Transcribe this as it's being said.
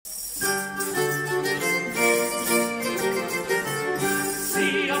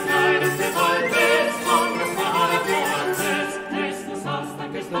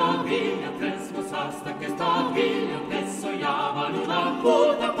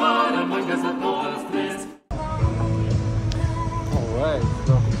Alright,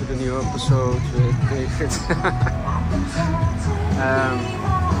 welcome to the new episode with David.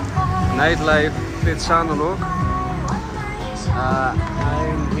 Nightlife Phitsanulok.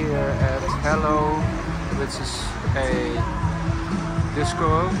 I'm here at Hello, which is a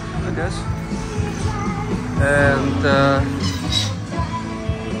disco, I guess. And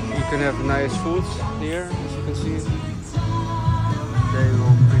you can have nice food here, as you can see. They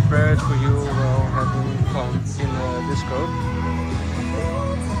will prepare it for you while having fun in the disco.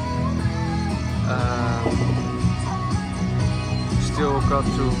 Still got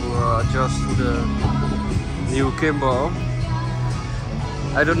to adjust to the new gimbal.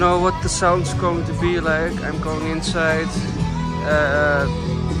 I don't know what the sound's going to be like. I'm going inside.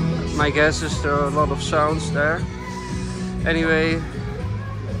 My guess is there are a lot of sounds there. Anyway,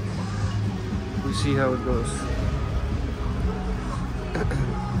 we see how it goes.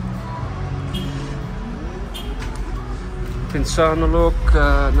 Phitsanulok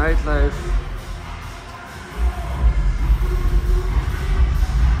nightlife.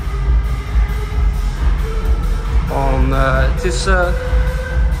 It is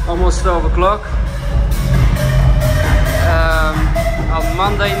almost 12 o'clock on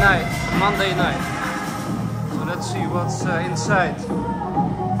Monday night. So let's see what's inside.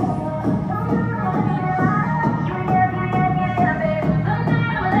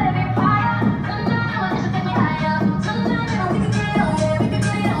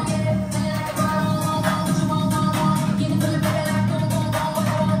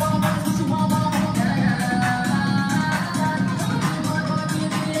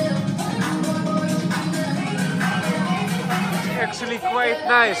 Actually quite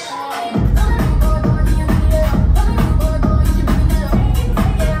nice.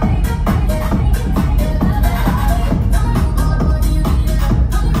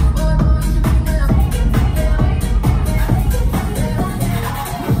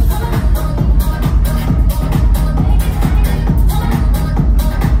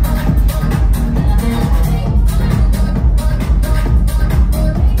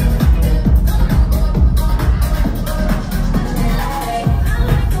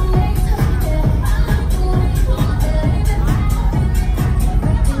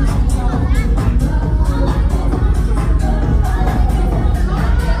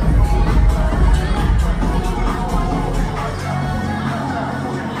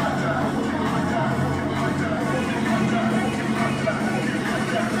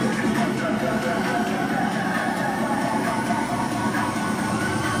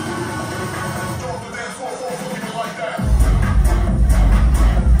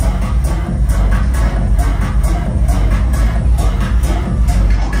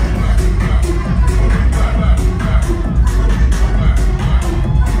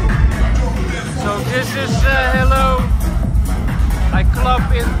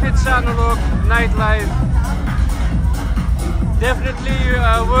 In Phitsanulok nightlife, definitely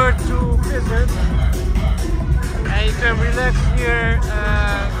worth to visit, and you can relax here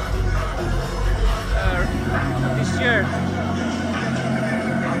this year.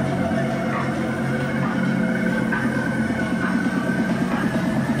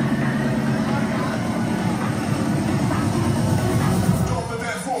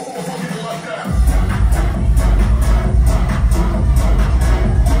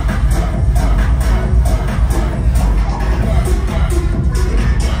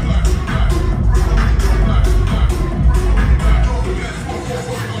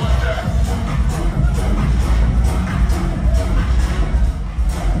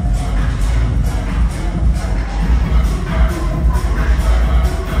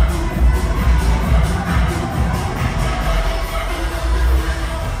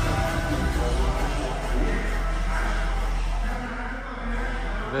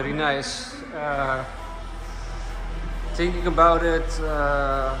 Very nice. Thinking about it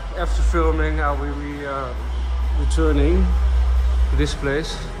after filming, I will be returning to this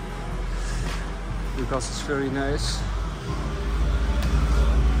place because it's very nice.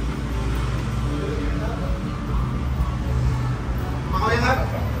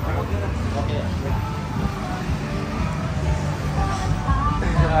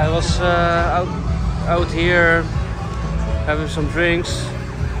 I was out here having some drinks.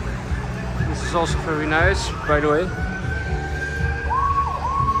 This is also very nice, by the way.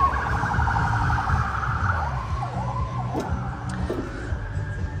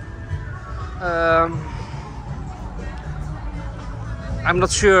 I'm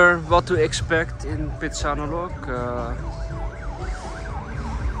not sure what to expect in Phitsanulok.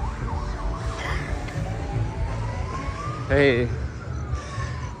 Hey,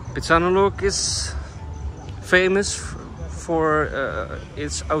 Phitsanulok is famous for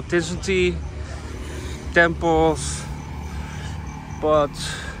its authenticity, temples, but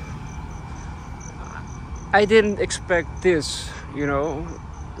I didn't expect this, you know,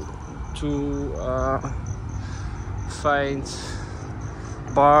 to find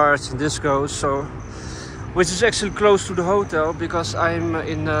bars and discos, so which is actually close to the hotel because I'm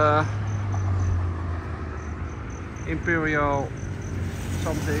in Imperial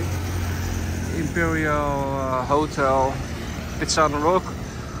Hotel Phitsanulok,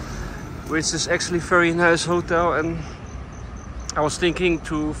 which is actually a very nice hotel, and I was thinking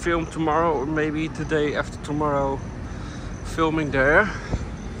to film tomorrow or maybe the day after tomorrow, filming there.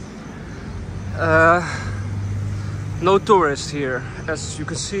 No tourists here, as you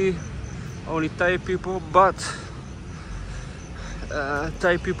can see, only Thai people, but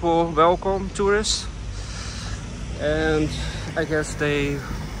Thai people welcome tourists, and I guess they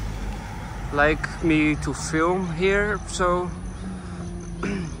like me to film here, so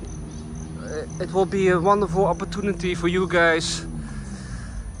it will be a wonderful opportunity for you guys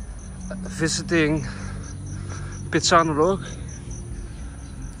visiting Phitsanulok.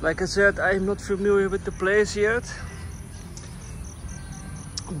 Like I said, I'm not familiar with the place yet,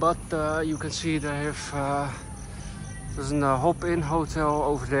 but you can see they have there's a hop-in hotel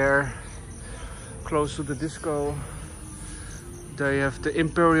over there close to the disco. They have the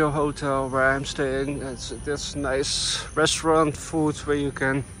Imperial Hotel where I'm staying. There's nice restaurant food where you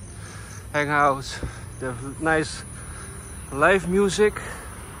can hang out. They have nice live music.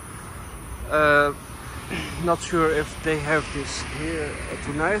 Not sure if they have this here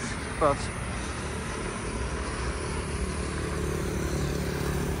tonight, but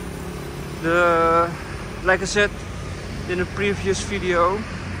like I said in a previous video,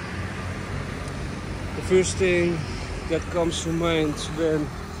 the first thing that comes to mind when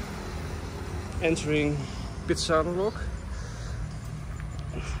entering Phitsanulok,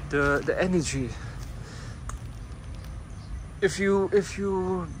 the energy. If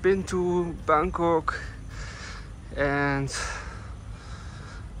you've been to Bangkok and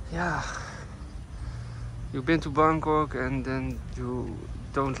yeah, you've been to Bangkok and then you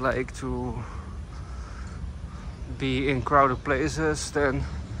don't like to be in crowded places, then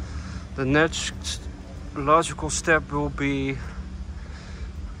the next logical step will be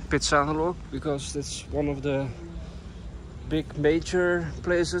Phitsanulok, because it's one of the big major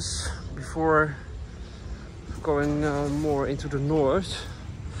places before going more into the north.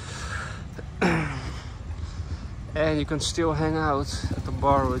 And you can still hang out at the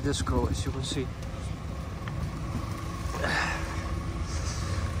bar or disco, as you can see.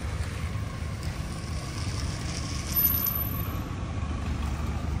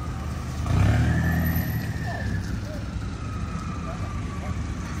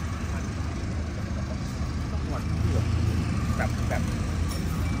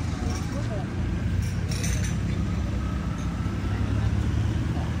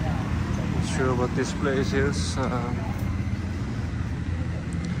 Sure what this place is. I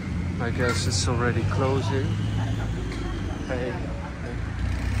guess it's already closing. Hey.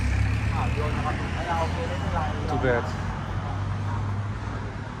 Too bad.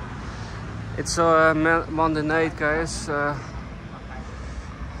 It's Monday night, guys.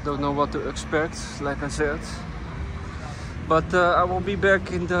 Don't know what to expect, like I said. But I will be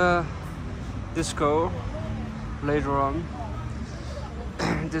back in the disco later on.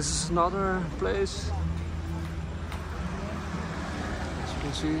 This is another place, as you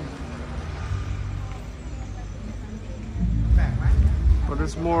can see, but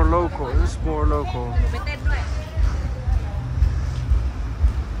it's more local. It's more local.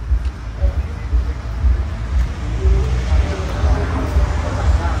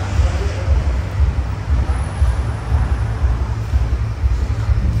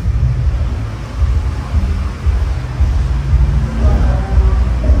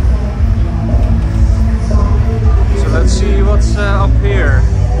 Let's see what's up here.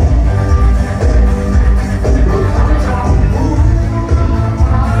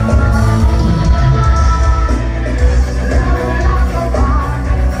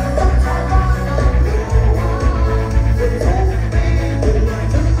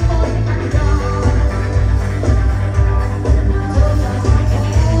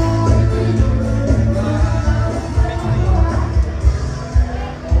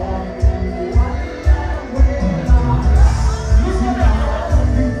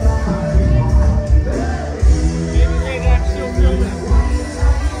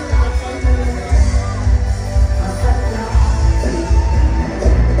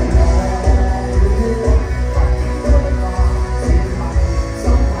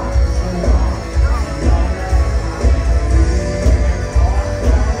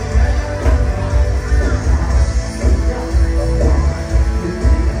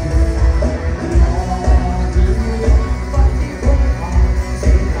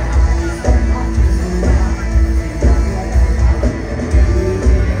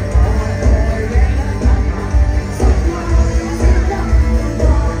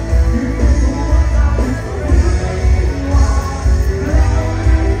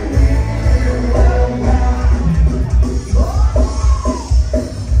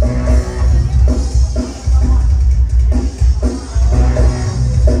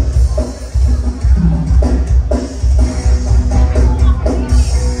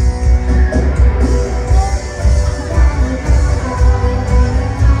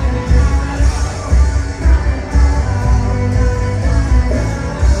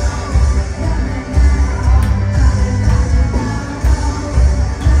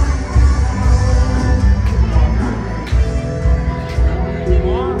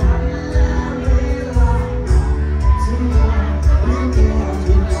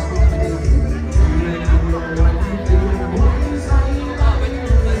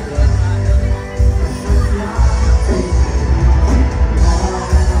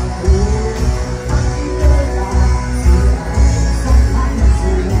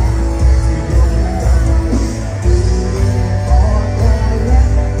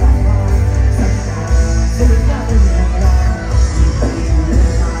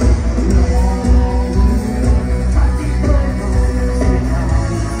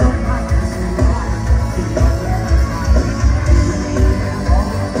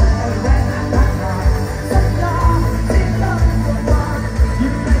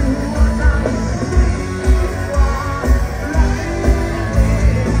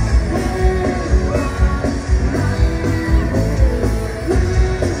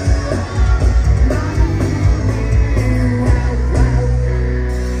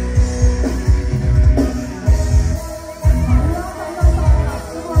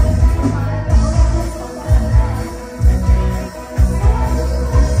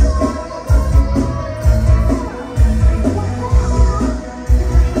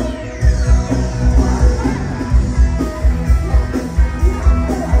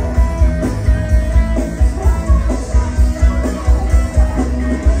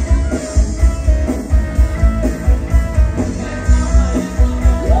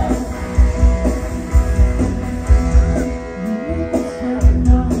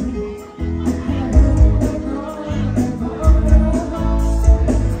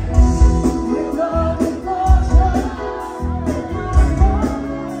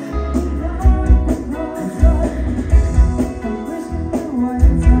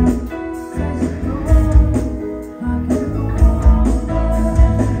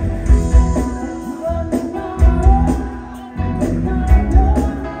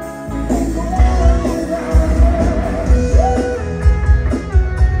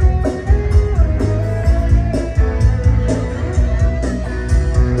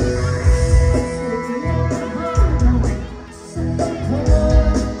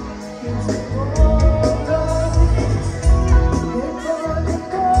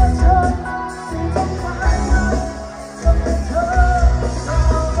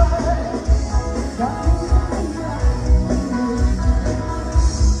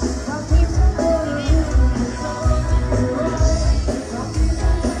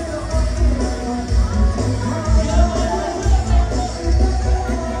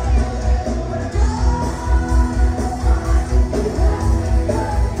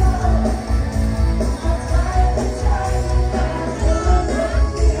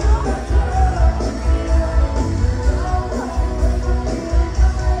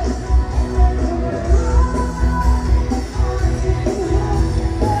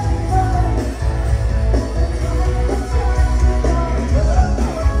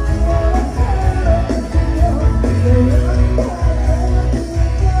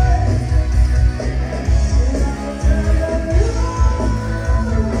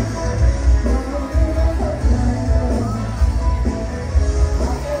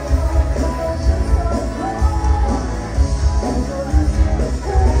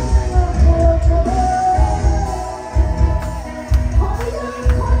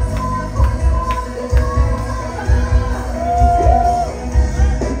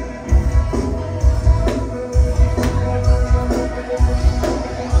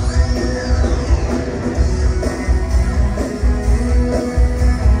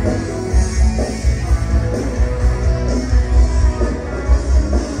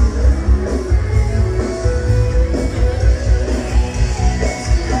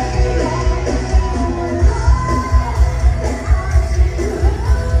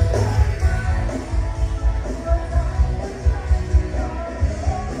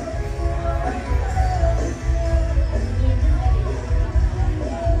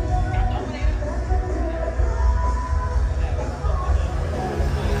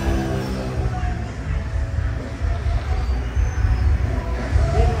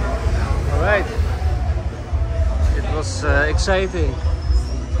 exciting.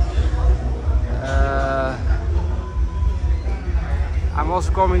 I'm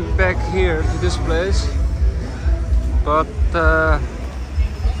also coming back here to this place, but I'm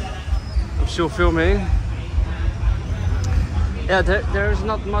still filming. Yeah, there is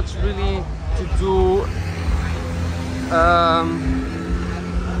not much really to do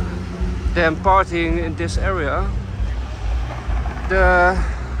than partying in this area. The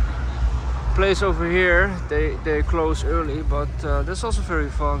place over here, they close early, but that's also very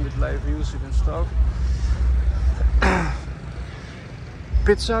fun with live music and stuff.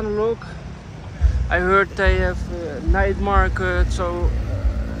 Phitsanulok, I heard they have night market, so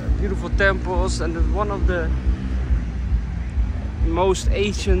beautiful temples, and one of the most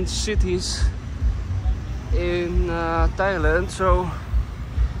ancient cities in Thailand. So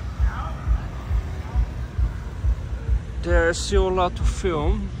there's still a lot to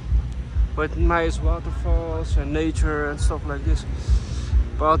film with nice waterfalls and nature and stuff like this.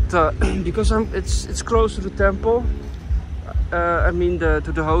 But because it's close to the temple, I mean to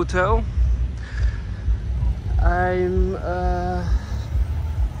the hotel, I'm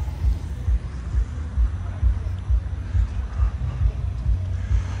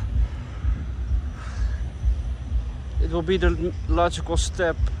it will be the logical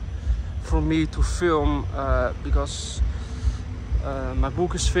step for me to film, because my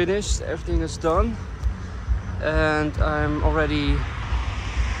book is finished, everything is done, and I'm already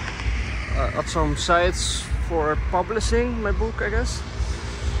at some sites for publishing my book, I guess.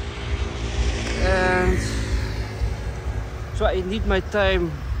 And so I need my time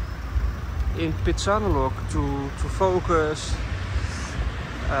in Phitsanulok to focus.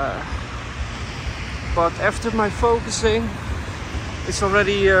 But after my focusing, it's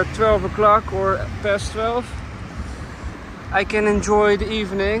already 12 o'clock or past 12. I can enjoy the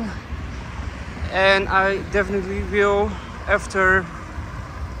evening, and I definitely will after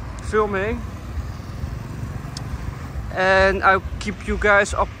filming. And I'll keep you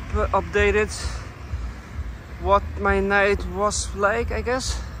guys updated what my night was like, I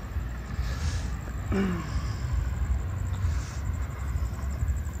guess.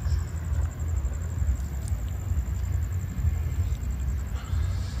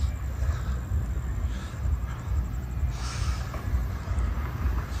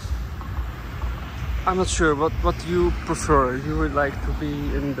 I'm not sure what you prefer. You would like to be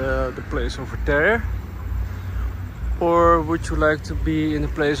in the place over there, or would you like to be in the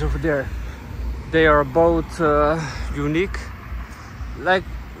place over there? They are both unique. Like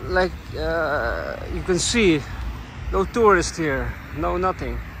you can see, no tourists here, no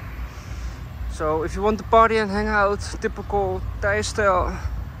nothing. So if you want to party and hang out, typical Thai style,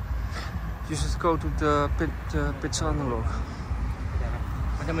 you should go to the Phitsanulok.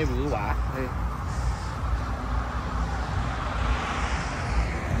 Hey.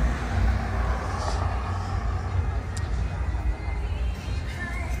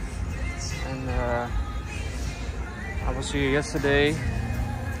 I was here yesterday,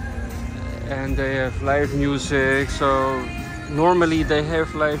 and they have live music. So normally they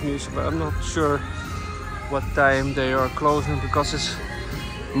have live music, but I'm not sure what time they are closing because it's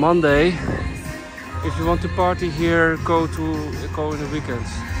Monday. If you want to party here, go in the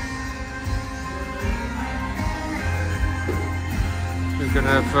weekends. You can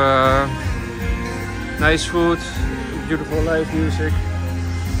have nice food, beautiful live music.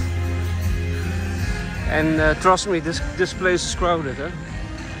 And trust me, this place is crowded, huh?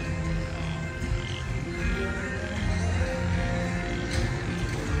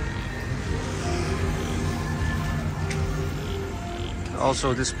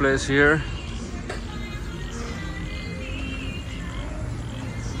 Also this place here.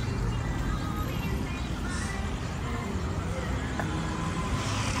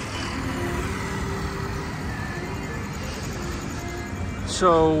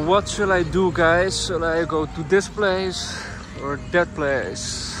 So what shall I do, guys? Shall I go to this place or that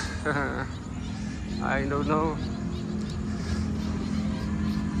place? I don't know.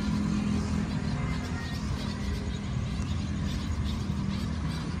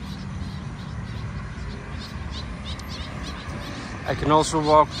 I can also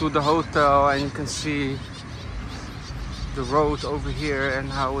walk to the hotel, and you can see the road over here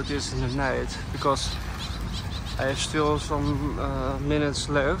and how it is in the night, because I have still some minutes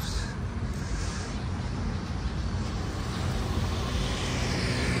left.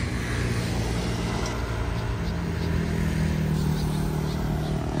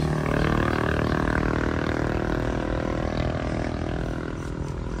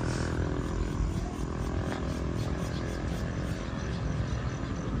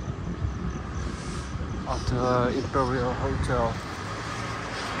 the Imperial Hotel.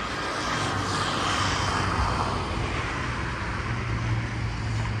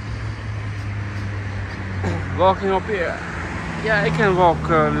 Walking up here, yeah, I can walk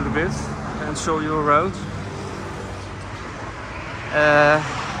a little bit and show you around.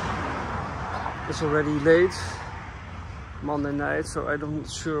 It's already late, Monday night, so I'm not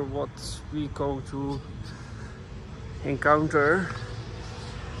sure what we go to encounter.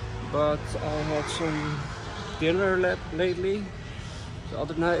 But I had some dinner lately, the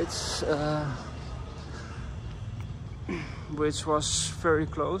other nights, which was very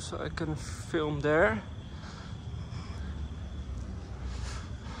close, so I can film there.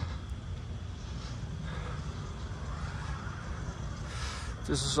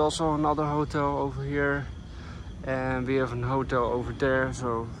 This is also another hotel over here, and we have a hotel over there,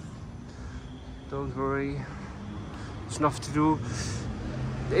 so don't worry, there's enough to do.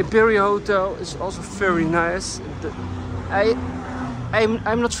 The Imperial Hotel is also very nice.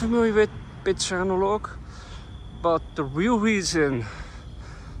 I'm not familiar with Phitsanulok, but the real reason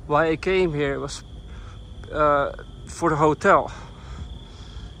why I came here was for the hotel,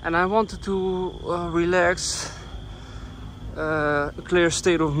 and I wanted to relax. A clear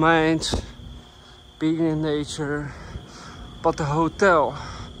state of mind, being in nature, but the hotel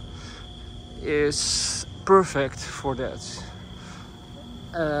is perfect for that.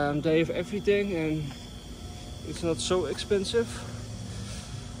 They have everything and it's not so expensive.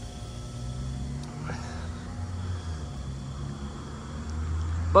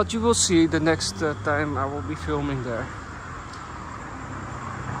 But you will see the next time I will be filming there.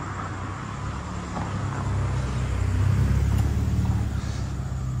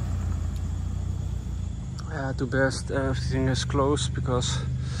 Too bad everything is closed because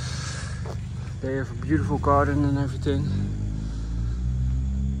they have a beautiful garden and everything.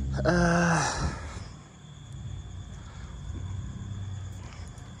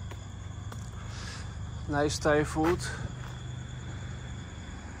 Nice Thai food.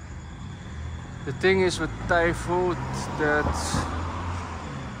 The thing is with Thai food that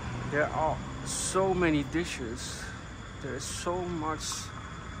there are so many dishes. There is so much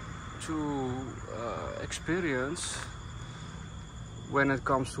to experience when it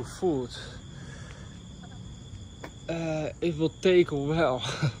comes to food. It will take a while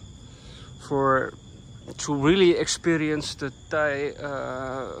to really experience the Thai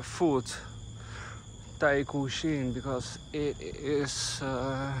food, Thai cuisine, because it is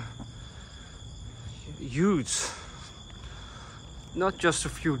huge. Not just a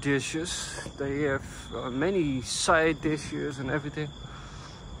few dishes, they have many side dishes and everything.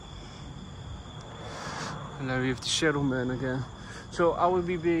 And there we have the shadow man again. So I will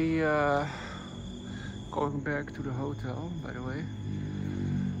be going back to the hotel, by the way,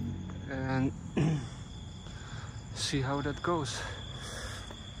 and see how that goes.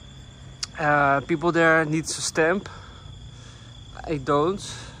 People there needs a stamp. I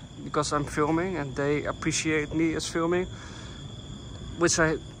don't, because I'm filming and they appreciate me as filming, which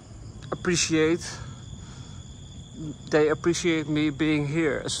I appreciate. They appreciate me being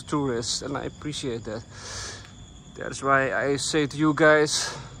here as a tourist, and I appreciate that. That's why I say to you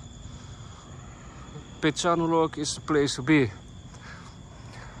guys, Phitsanulok is the place to be.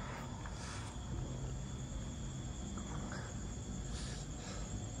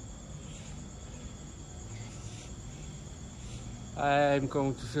 I'm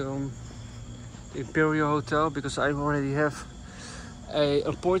going to film the Imperial Hotel because I already have an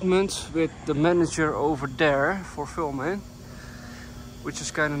appointment with the manager over there for filming, which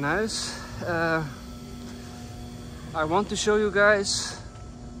is kind of nice. I want to show you guys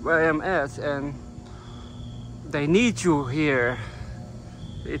where I'm at, and they need you here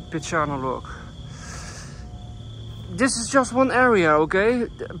at Phitsanulok. This is just one area, okay?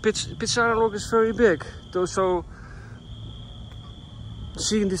 Phitsanulok is very big, so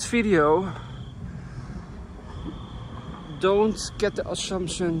seeing this video, don't get the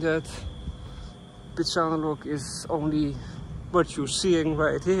assumption that Phitsanulok is only what you're seeing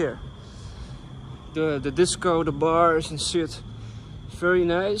right here. The disco, the bars and shit, very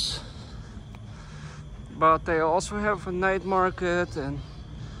nice. But they also have a night market and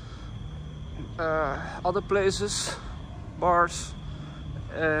other places, bars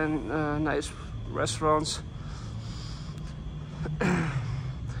and nice restaurants.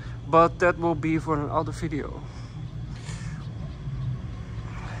 But that will be for another video.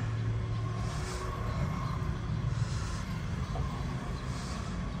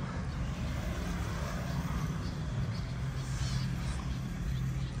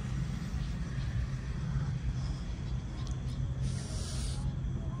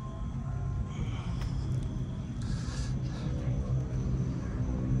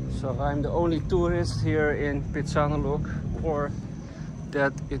 So I'm the only tourist here in Phitsanulok, or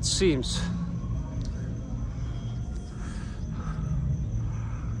that it seems.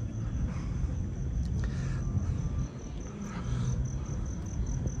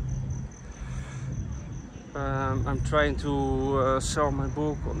 I'm trying to sell my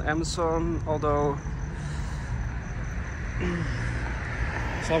book on Amazon, although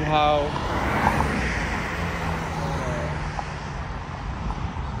somehow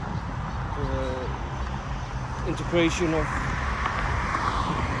the integration of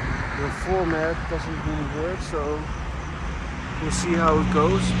the format doesn't really work, so we'll see how it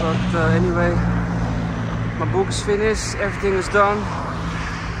goes. But anyway, my book is finished, everything is done,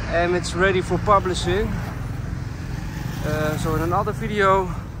 and it's ready for publishing. So in another video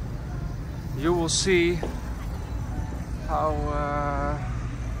you will see how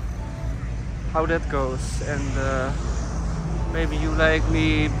that goes, and maybe you like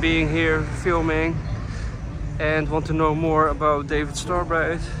me being here filming and want to know more about David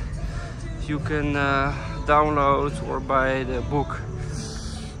Starbright. You can download or buy the book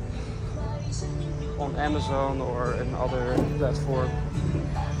on Amazon or another platform.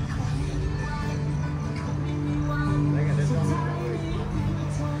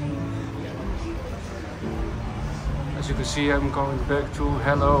 As you can see, I'm going back to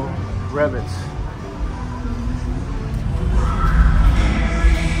Hello Rabbit.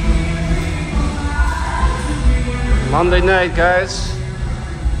 Monday night, guys.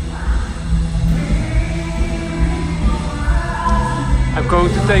 I'm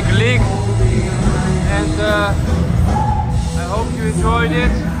going to take a leak, and I hope you enjoyed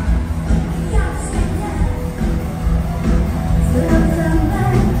it.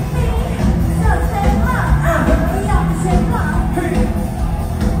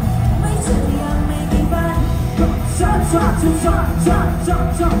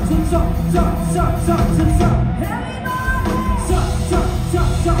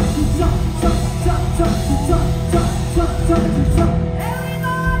 Everybody!